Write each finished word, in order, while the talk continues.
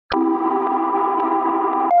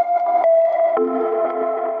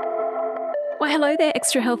Hello there,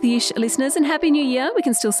 extra healthy-ish listeners, and Happy New Year. We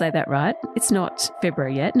can still say that, right? It's not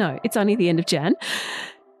February yet. No, it's only the end of Jan.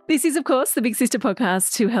 This is, of course, the Big Sister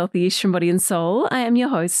podcast, Too Healthy-ish from Body and Soul. I am your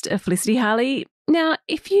host, Felicity Harley. Now,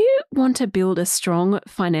 if you want to build a strong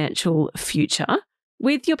financial future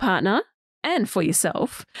with your partner and for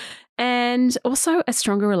yourself, and also a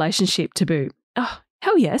stronger relationship to boot,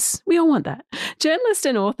 hell yes, we all want that. Journalist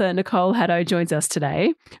and author Nicole Haddo joins us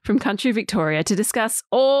today from country Victoria to discuss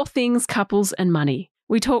all things couples and money.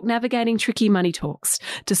 We talk navigating tricky money talks,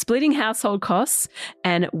 to splitting household costs,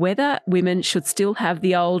 and whether women should still have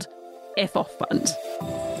the old F-off fund.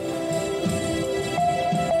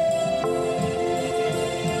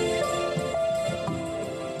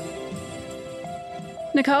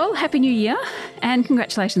 Nicole, Happy New Year and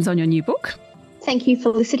congratulations on your new book. Thank you,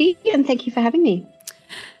 Felicity, and thank you for having me.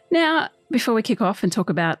 Now, before we kick off and talk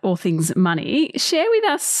about all things money, share with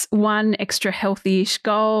us one extra healthy-ish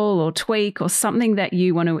goal or tweak or something that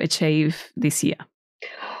you want to achieve this year.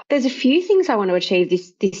 There's a few things I want to achieve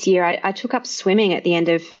this year. I took up swimming at the end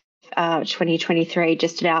of 2023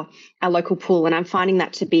 just at our local pool, and I'm finding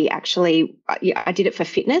that to be actually, I did it for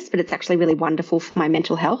fitness, but it's actually really wonderful for my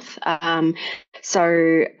mental health.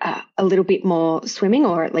 So a little bit more swimming,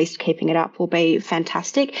 or at least keeping it up, will be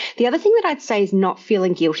fantastic. The other thing that I'd say is not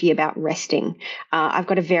feeling guilty about resting. I've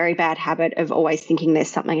got a very bad habit of always thinking there's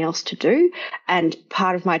something else to do, and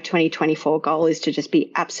part of my 2024 goal is to just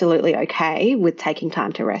be absolutely okay with taking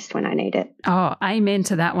time to rest when I need it. Oh, amen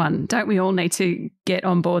to that one. Don't we all need to get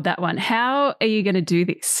on board that one? How are you going to do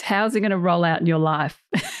this? How's it going to roll out in your life?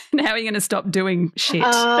 And how are you going to stop doing shit?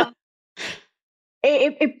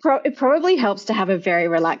 It probably helps to have a very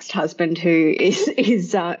relaxed husband who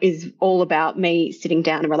is all about me sitting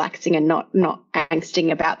down and relaxing and not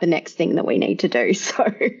angsting about the next thing that we need to do. So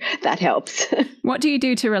that helps. What do you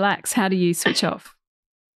do to relax? How do you switch off?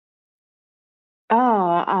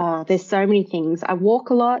 There's so many things. I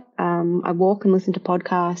walk a lot. I walk and listen to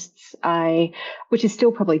podcasts. Which is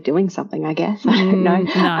still probably doing something, I guess. I don't know.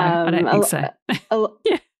 No, I don't think so.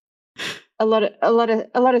 Yeah. A lot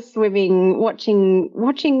of swimming,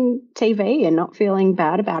 watching TV and not feeling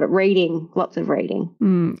bad about it. Reading, lots of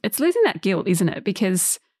reading. It's losing that guilt, isn't it?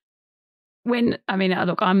 Because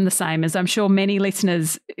look, I'm the same, as I'm sure many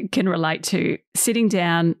listeners can relate to, sitting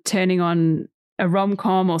down, turning on a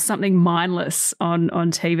rom-com or something mindless on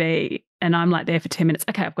TV, and I'm like there for 10 minutes.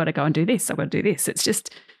 Okay, I've got to go and do this. I've got to do this. It's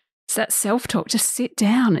that self-talk. Just sit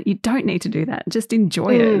down. You don't need to do that. Just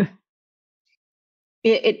enjoy it.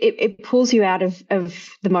 It pulls you out of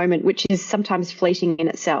the moment, which is sometimes fleeting in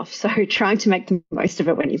itself. So trying to make the most of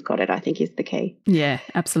it when you've got it, I think, is the key. Yeah,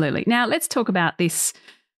 absolutely. Now let's talk about this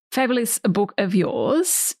fabulous book of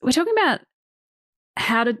yours. We're talking about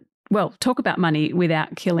how to, talk about money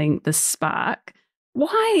without killing the spark.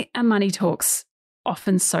 Why are money talks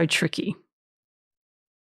often so tricky?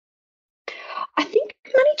 I think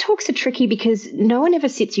money talks are tricky because no one ever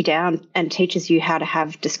sits you down and teaches you how to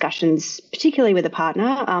have discussions, particularly with a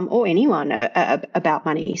partner or anyone, about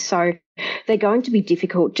money. So they're going to be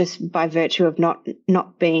difficult just by virtue of not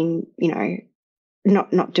being,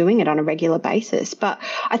 not doing it on a regular basis. But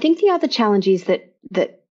I think the other challenge is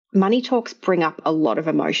that money talks bring up a lot of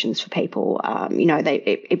emotions for people.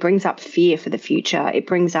 It brings up fear for the future. It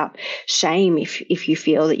brings up shame if you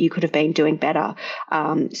feel that you could have been doing better.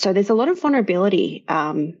 So there's a lot of vulnerability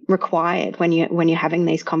required when you're having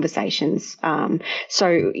these conversations.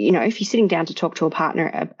 So if you're sitting down to talk to a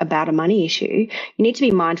partner about a money issue, you need to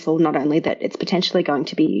be mindful not only that it's potentially going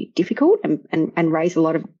to be difficult and raise a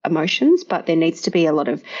lot of emotions, but there needs to be a lot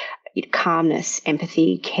of calmness,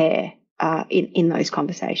 empathy, care in those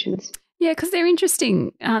conversations. Yeah, because they're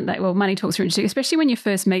interesting, aren't they? Well, money talks are interesting, especially when you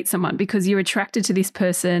first meet someone, because you're attracted to this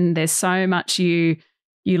person. There's so much you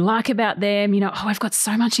like about them. We've got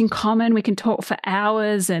so much in common. We can talk for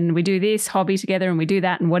hours and we do this hobby together and we do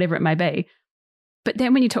that and whatever it may be. But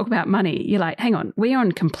then when you talk about money, you're like, hang on, we're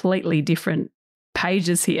on completely different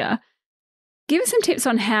pages here. Give us some tips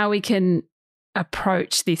on how we can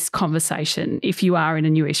approach this conversation if you are in a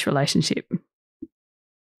newish relationship.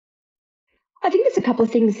 I think there's a couple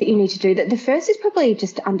of things that you need to do. The first is probably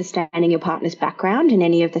just understanding your partner's background and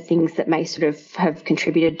any of the things that may sort of have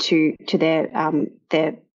contributed to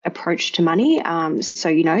their approach to money. So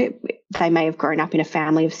they may have grown up in a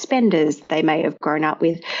family of spenders. They may have grown up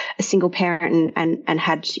with a single parent and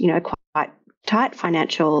had quite tight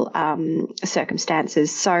financial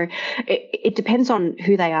circumstances. So it depends on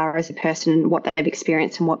who they are as a person, what they've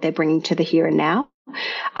experienced and what they're bringing to the here and now.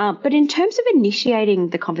 But in terms of initiating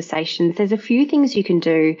the conversations, there's a few things you can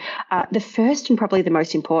do. The first and probably the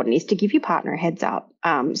most important is to give your partner a heads up.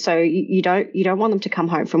 So you don't want them to come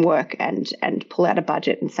home from work and pull out a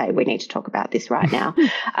budget and say, we need to talk about this right now.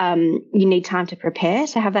 You need time to prepare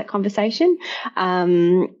to have that conversation.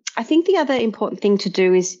 I think the other important thing to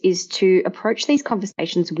do is to approach these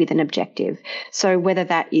conversations with an objective. So whether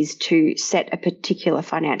that is to set a particular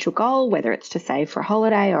financial goal, whether it's to save for a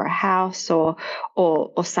holiday or a house or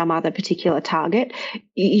some other particular target,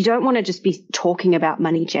 you don't want to just be talking about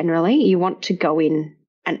money generally. You want to go in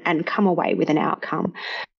and come away with an outcome.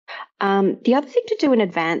 The other thing to do in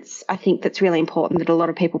advance, I think that's really important that a lot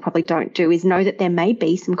of people probably don't do, is know that there may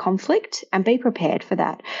be some conflict and be prepared for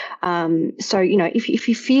that. So, if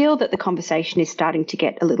you feel that the conversation is starting to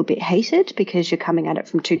get a little bit heated because you're coming at it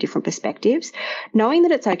from two different perspectives, knowing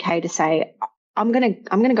that it's okay to say, I'm going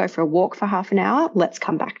to go for a walk for half an hour. Let's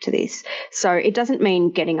come back to this. So it doesn't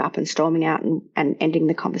mean getting up and storming out and ending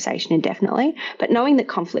the conversation indefinitely, but knowing that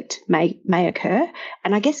conflict may occur,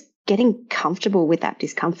 and I guess getting comfortable with that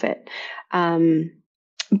discomfort.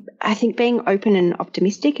 I think being open and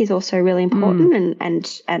optimistic is also really important,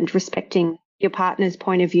 and respecting your partner's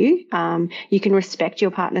point of view. You can respect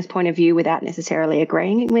your partner's point of view without necessarily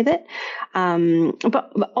agreeing with it.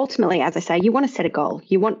 But ultimately, as I say, you want to set a goal.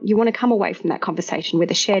 You want to come away from that conversation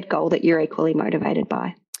with a shared goal that you're equally motivated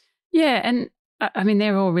by. Yeah, and I mean,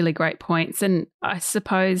 they're all really great points. And I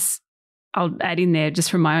suppose I'll add in there,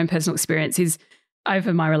 just from my own personal experience, is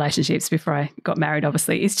over my relationships before I got married,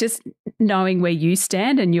 obviously, it's just knowing where you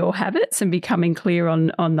stand and your habits and becoming clear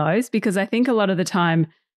on those. Because I think a lot of the time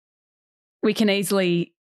we can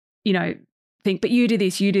easily, think, but you do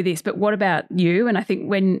this, but what about you? And I think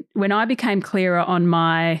when I became clearer on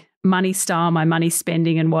my money style, my money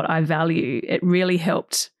spending and what I value, it really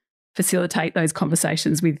helped facilitate those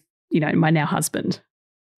conversations with, my now husband.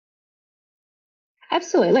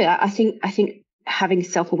 Absolutely. I think having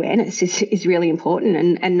self-awareness is really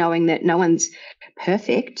important, and knowing that no one's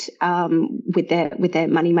perfect with their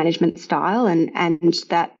money management style, and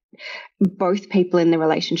that both people in the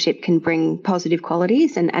relationship can bring positive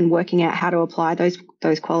qualities, and working out how to apply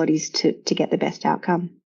those qualities to get the best outcome.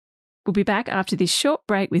 We'll be back after this short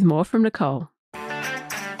break with more from Nicole.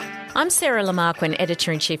 I'm Sarah Lamarquin,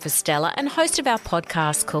 Editor-in-Chief of Stellar and host of our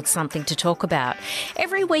podcast called Something to Talk About.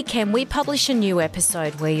 Every weekend we publish a new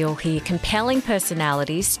episode where you'll hear compelling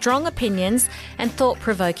personalities, strong opinions and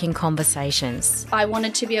thought-provoking conversations. I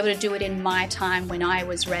wanted to be able to do it in my time when I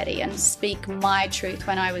was ready and speak my truth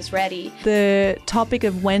when I was ready. The topic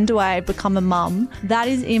of when do I become a mum, that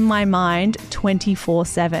is in my mind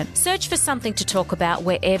 24/7. Search for Something to Talk About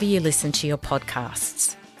wherever you listen to your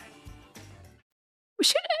podcasts.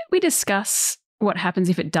 Should we discuss what happens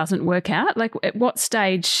if it doesn't work out? Like, at what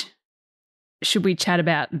stage should we chat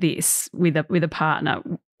about this with a partner?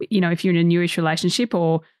 If you're in a newish relationship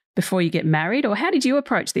or before you get married, or how did you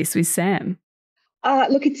approach this with Sam?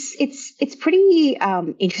 Look, it's pretty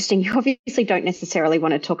interesting. You obviously don't necessarily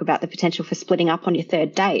want to talk about the potential for splitting up on your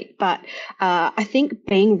third date, but I think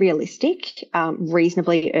being realistic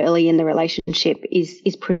reasonably early in the relationship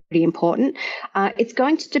is pretty important. It's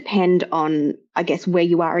going to depend on, I guess, where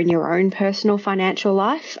you are in your own personal financial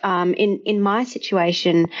life. In my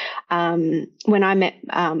situation, when I met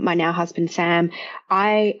my now husband Sam,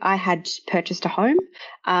 I had purchased a home,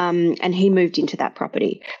 and he moved into that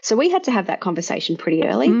property. So we had to have that conversation pretty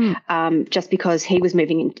early, just because he was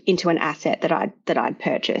moving into an asset that I'd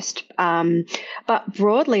purchased. But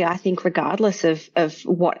broadly, I think regardless of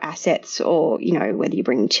what assets, or whether you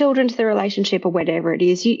bring children to the relationship or whatever it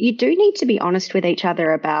is, you do need to be honest with each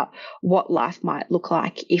other about what life might look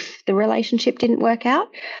like if the relationship didn't work out.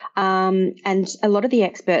 And a lot of the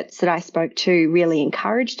experts that I spoke to really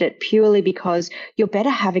encouraged it, purely because you're better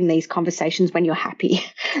having these conversations when you're happy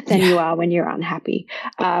than you are when you're unhappy.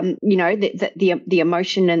 The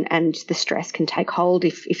emotion and the stress can take hold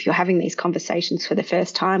if you're having these conversations for the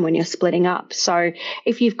first time when you're splitting up. So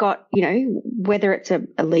if you've got, whether it's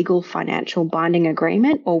a legal financial binding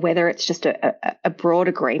agreement, or whether it's just a broad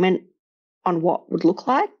agreement on what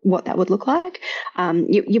that would look like,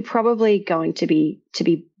 you're probably going to be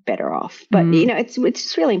better off. But it's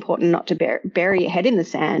just really important not to bury your head in the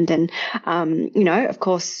sand. And of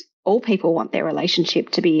course, all people want their relationship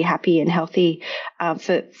to be happy and healthy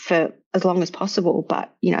for as long as possible.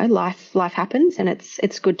 But life happens, and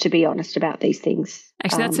it's good to be honest about these things.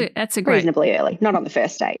 Actually, that's a great, reasonably early, not on the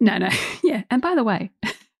first date. No, yeah. And by the way,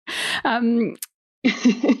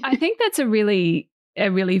 I think that's a really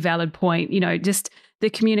valid point. Just the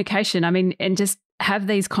communication. I mean, and just have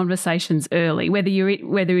these conversations early, whether you're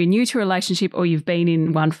new to a relationship or you've been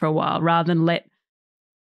in one for a while, rather than let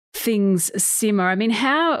things simmer. I mean,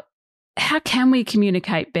 how can we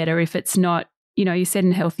communicate better if it's not, you said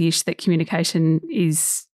in Healthy-ish that communication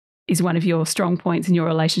is one of your strong points in your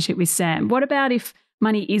relationship with Sam. What about if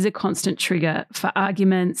money is a constant trigger for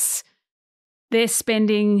arguments? They're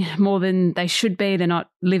spending more than they should be. They're not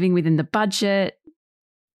living within the budget.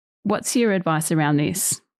 What's your advice around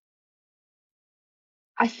this?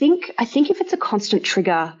 I think if it's a constant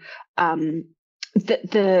trigger, the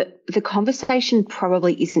conversation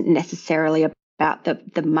probably isn't necessarily about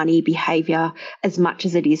the money behavior as much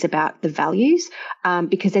as it is about the values,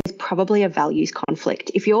 because there's probably a values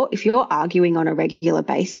conflict. If you're arguing on a regular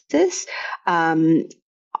basis,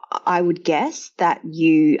 I would guess that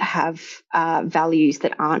you have values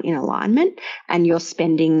that aren't in alignment, and your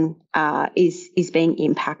spending is being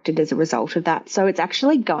impacted as a result of that. So it's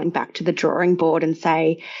actually going back to the drawing board and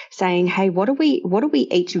saying, hey, what do we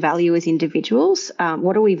each value as individuals?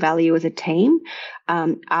 What do we value as a team?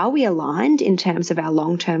 Are we aligned in terms of our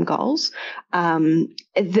long-term goals?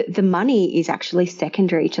 The money is actually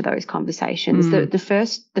secondary to those conversations.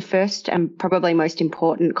 The first and probably most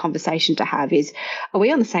important conversation to have is, are we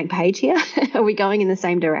on the same page here? Are we going in the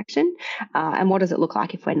same direction? And what does it look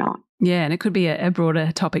like if we're not? Yeah, and it could be a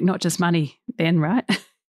broader topic, not just money then, right?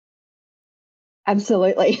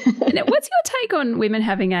 Absolutely. Now, what's your take on women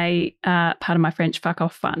having a, pardon my French, fuck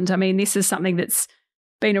off fund? I mean, this is something that's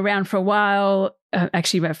been around for a while.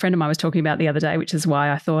 Actually, a friend of mine was talking about the other day, which is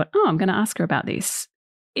why I thought, I'm going to ask her about this.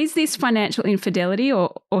 Is this financial infidelity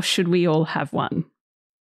or should we all have one?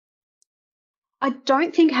 I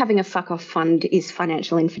don't think having a fuck off fund is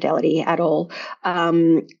financial infidelity at all.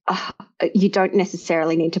 You don't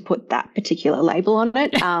necessarily need to put that particular label on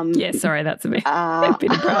it. Yeah, sorry, that's a bit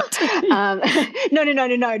abrupt. No.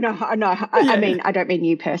 I mean, I don't mean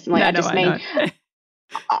you personally. I just mean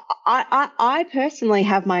I personally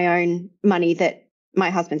have my own money that my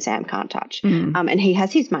husband Sam can't touch, and he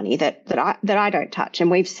has his money that I don't touch, and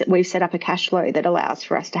we've set up a cash flow that allows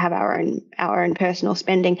for us to have our own personal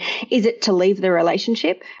spending. Is it to leave the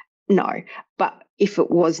relationship? No, but if it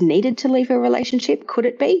was needed to leave a relationship, could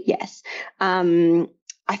it be? Yes.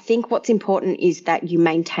 I think what's important is that you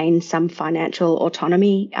maintain some financial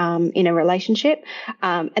autonomy in a relationship,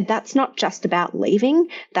 and that's not just about leaving.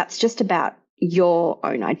 That's just about your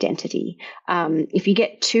own identity. If you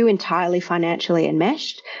get too entirely financially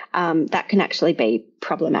enmeshed, that can actually be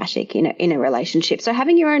problematic in a relationship. So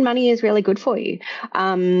having your own money is really good for you.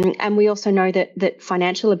 And we also know that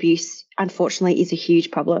financial abuse, unfortunately, is a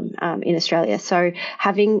huge problem in Australia. So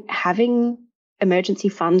having emergency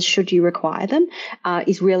funds, should you require them,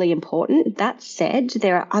 is really important. That said,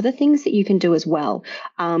 there are other things that you can do as well.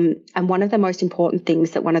 And one of the most important things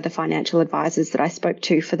that one of the financial advisors that I spoke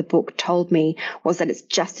to for the book told me was that it's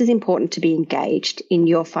just as important to be engaged in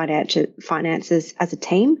your finances as a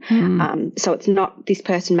team. So it's not this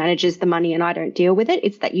person manages the money and I don't deal with it.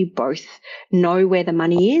 It's that you both know where the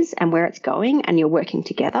money is and where it's going, and you're working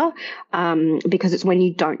together, because it's when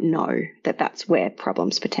you don't know that that's where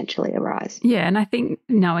problems potentially arise. Yeah. And I think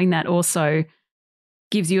knowing that also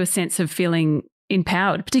gives you a sense of feeling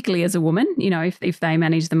empowered, particularly as a woman, if they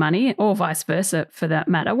manage the money, or vice versa for that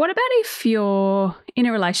matter. What about if you're in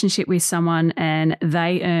a relationship with someone and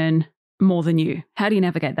they earn more than you? How do you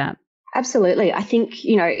navigate that? Absolutely. I think,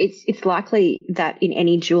 it's likely that in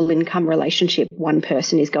any dual income relationship, one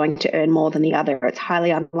person is going to earn more than the other. It's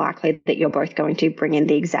highly unlikely that you're both going to bring in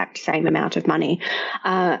the exact same amount of money.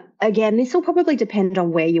 Again, this will probably depend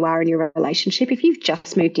on where you are in your relationship. If you've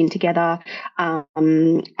just moved in together,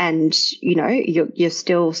 and, you're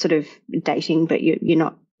still sort of dating, but you're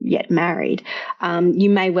not yet married, you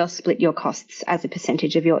may well split your costs as a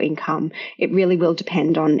percentage of your income. It really will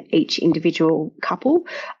depend on each individual couple.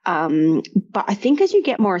 But I think as you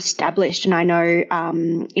get more established, and I know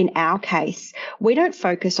in our case, we don't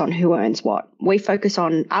focus on who earns what. We focus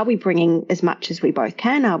on, are we bringing as much as we both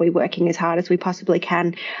can? Are we working as hard as we possibly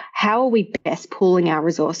can? How are we best pooling our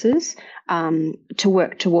resources to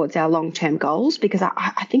work towards our long-term goals? Because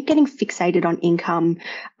I think getting fixated on income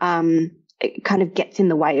it kind of gets in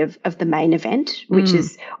the way of the main event, which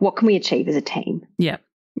is what can we achieve as a team? Yep.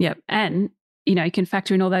 And, you can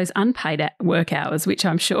factor in all those unpaid work hours, which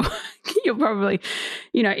I'm sure you'll probably,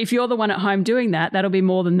 if you're the one at home doing that, that'll be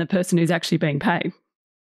more than the person who's actually being paid.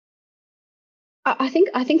 I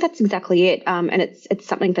think that's exactly it, and it's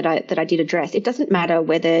something that I did address. It doesn't matter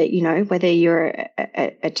whether you're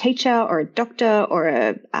a teacher or a doctor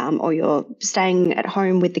or or you're staying at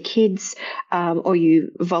home with the kids, or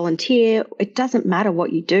you volunteer. It doesn't matter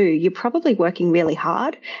what you do. You're probably working really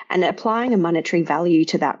hard, and applying a monetary value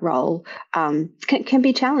to that role can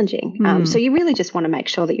be challenging. So you really just want to make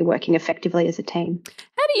sure that you're working effectively as a team.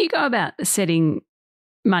 How do you go about setting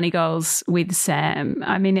money goals with Sam?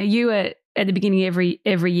 I mean, are you at the beginning of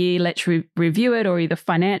every year, let's review it, or either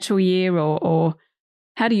financial year, or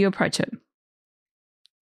how do you approach it?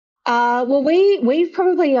 Well, we've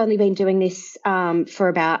probably only been doing this for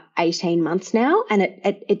about 18 months now, and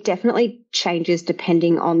it definitely changes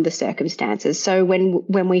depending on the circumstances. So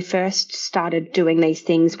when we first started doing these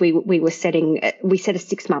things, we set a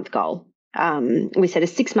 6-month goal. We set a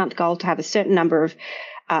 6-month goal to have a certain number of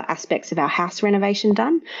aspects of our house renovation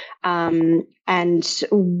done. And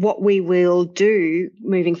what we will do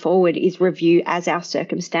moving forward is review as our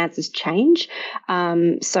circumstances change.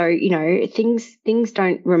 So, things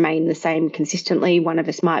don't remain the same consistently. One of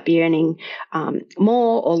us might be earning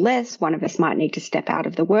more or less. One of us might need to step out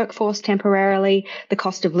of the workforce temporarily. The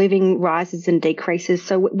cost of living rises and decreases.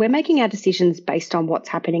 So we're making our decisions based on what's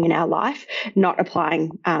happening in our life, not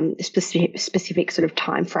applying specific sort of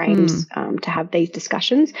timeframes to have these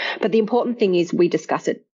discussions. But the important thing is we discuss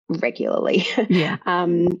it regularly. Yeah.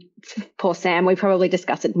 Poor Sam, we probably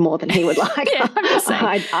discuss it more than he would like. Yeah, I'm just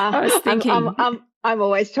saying. I was thinking. I'm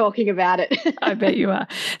always talking about it. I bet you are.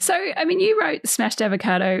 So, I mean, you wrote Smashed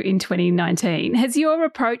Avocado in 2019. Has your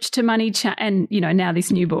approach to money and, now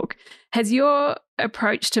this new book, has your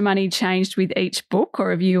approach to money changed with each book,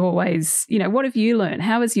 or have you always, what have you learned?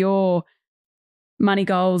 How has your money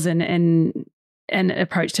goals and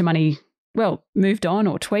approach to money, moved on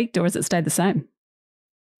or tweaked, or has it stayed the same?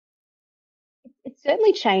 It's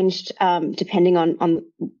certainly changed depending on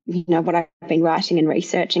what I've been writing and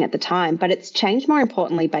researching at the time, but it's changed more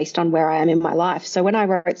importantly based on where I am in my life. So when I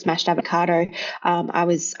wrote Smashed Avocado, I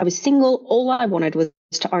was single. All I wanted was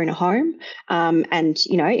to own a home, and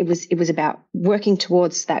it was about working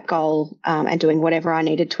towards that goal and doing whatever I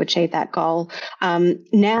needed to achieve that goal.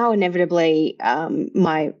 Now, inevitably,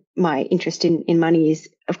 my interest in money is,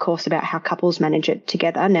 of course, about how couples manage it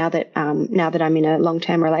together now that I'm in a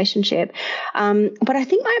long-term relationship. But I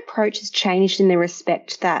think my approach has changed in the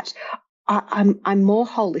respect that I'm more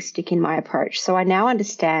holistic in my approach. So I now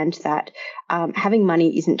understand that having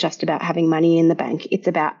money isn't just about having money in the bank. It's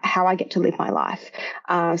about how I get to live my life.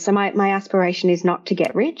 So my aspiration is not to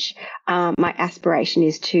get rich. My aspiration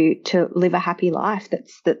is to live a happy life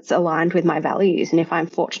that's aligned with my values. And if I'm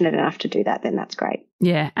fortunate enough to do that, then that's great.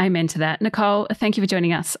 Yeah, amen to that. Nicole, thank you for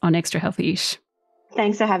joining us on Extra Healthy-ish.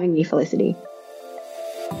 Thanks for having me, Felicity.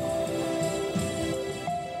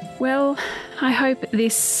 Well, I hope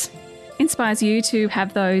this inspires you to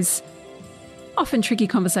have those often tricky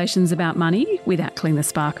conversations about money without killing the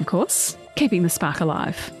spark, of course. Keeping the spark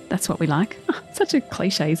alive. That's what we like. Such a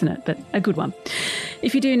cliche, isn't it? But a good one.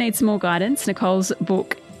 If you do need some more guidance, Nicole's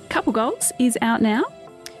book, Couple Goals, is out now.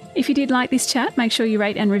 If you did like this chat, make sure you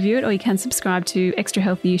rate and review it, or you can subscribe to Extra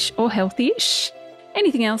Healthy-ish or Healthy-ish.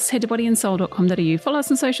 Anything else, head to bodyandsoul.com.au. Follow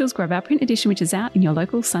us on socials, grab our print edition, which is out in your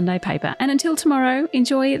local Sunday paper. And until tomorrow,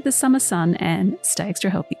 enjoy the summer sun and stay extra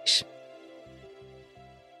healthy-ish.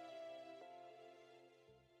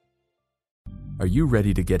 Are you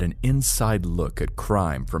ready to get an inside look at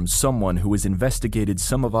crime from someone who has investigated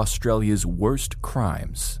some of Australia's worst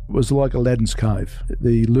crimes? It was like Aladdin's Cave.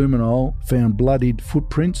 The luminol found bloodied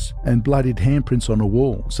footprints and bloodied handprints on a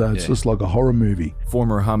wall, so it's just like a horror movie.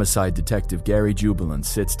 Former homicide detective Gary Jubelin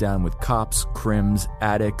sits down with cops, crims,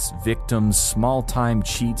 addicts, victims, small-time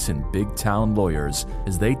cheats, and big-town lawyers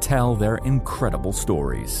as they tell their incredible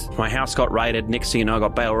stories. My house got raided. Next thing you know, I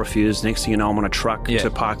got bail refused. Next thing you know, I'm on a truck to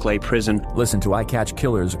Parklea Prison. Listen to I Catch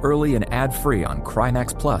Killers early and ad-free on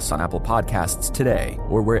Crimex Plus on Apple Podcasts today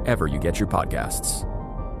or wherever you get your podcasts.